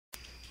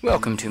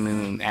Welcome to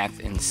Moo Math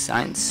and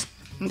Science.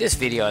 In this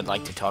video I'd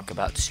like to talk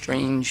about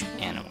strange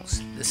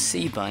animals, the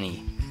sea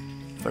bunny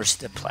versus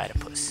the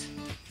platypus.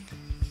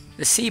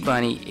 The sea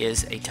bunny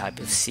is a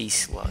type of sea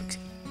slug.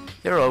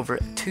 There are over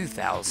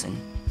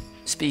 2,000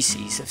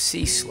 species of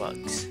sea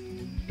slugs.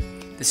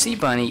 The sea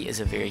bunny is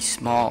a very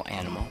small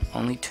animal,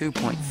 only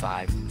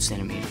 2.5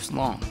 centimeters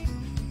long.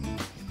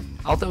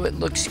 Although it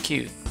looks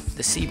cute,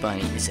 the sea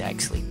bunny is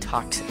actually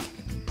toxic.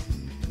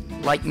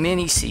 Like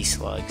many sea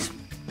slugs,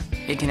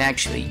 it can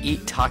actually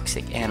eat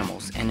toxic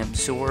animals and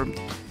absorb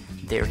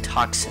their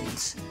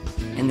toxins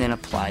and then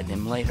apply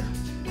them later.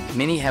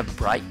 Many have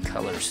bright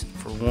colors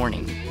for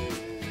warning,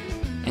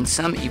 and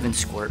some even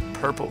squirt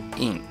purple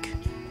ink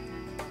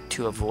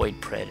to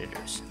avoid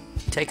predators.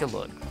 Take a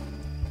look.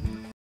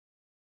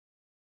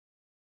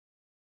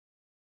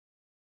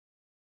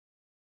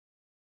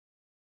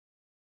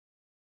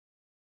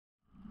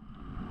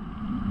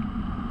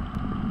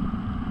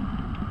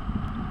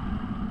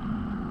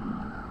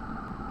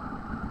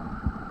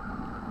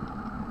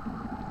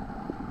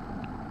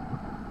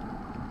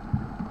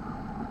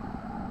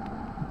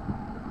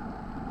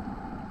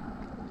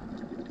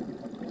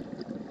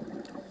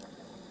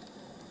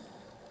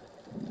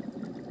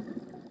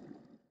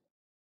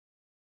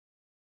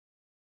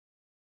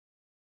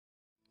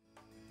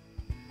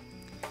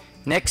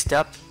 Next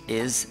up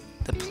is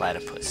the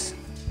platypus.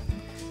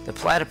 The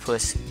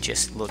platypus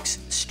just looks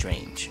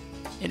strange.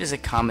 It is a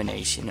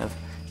combination of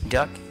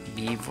duck,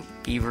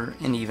 beaver,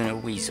 and even a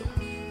weasel.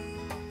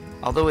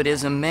 Although it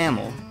is a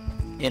mammal,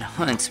 it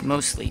hunts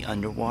mostly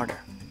underwater.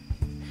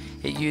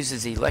 It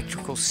uses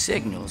electrical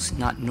signals,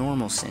 not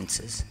normal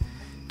senses,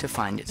 to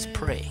find its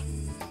prey.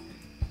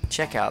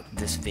 Check out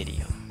this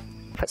video.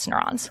 Platypus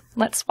neurons.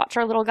 Let's watch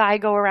our little guy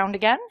go around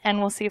again, and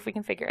we'll see if we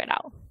can figure it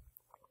out.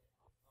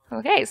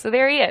 Okay, so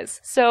there he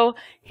is. So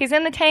he's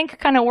in the tank,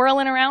 kind of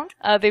whirling around.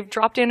 They've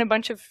dropped in a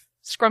bunch of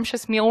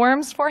scrumptious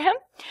mealworms for him.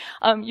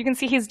 You can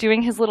see he's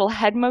doing his little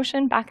head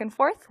motion back and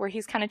forth, where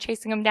he's kind of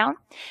chasing them down.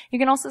 You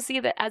can also see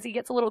that as he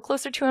gets a little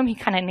closer to him, he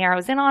kind of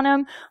narrows in on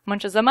him,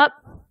 munches them up.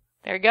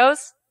 There he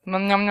goes.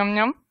 Nom nom nom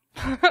nom.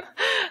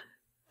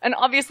 And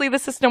obviously the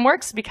system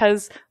works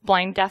because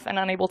blind, deaf, and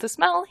unable to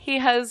smell, he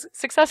has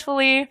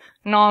successfully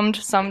nommed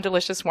some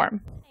delicious worm.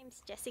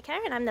 Jessica,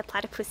 and I'm the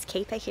platypus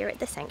keeper here at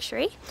the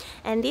sanctuary,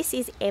 and this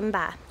is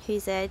Ember,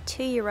 who's a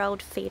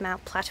 2-year-old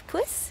female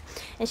platypus,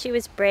 and she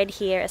was bred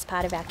here as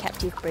part of our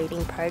captive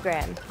breeding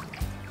program.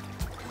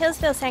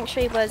 Hillsville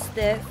Sanctuary was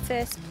the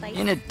first place.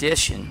 In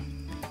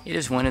addition, it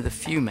is one of the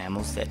few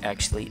mammals that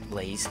actually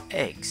lays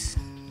eggs.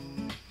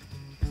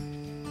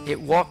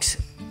 It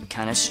walks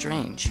kind of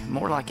strange,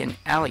 more like an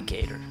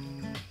alligator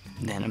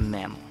than a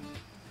mammal.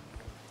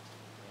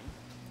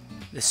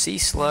 The sea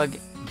slug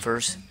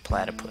versus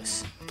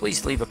platypus.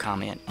 Please leave a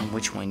comment on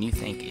which one you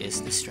think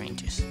is the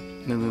strangest.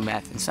 Moo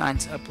Math and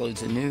Science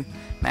uploads a new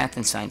math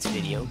and science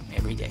video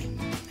every day.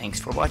 Thanks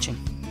for watching.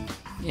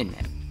 Isn't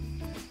that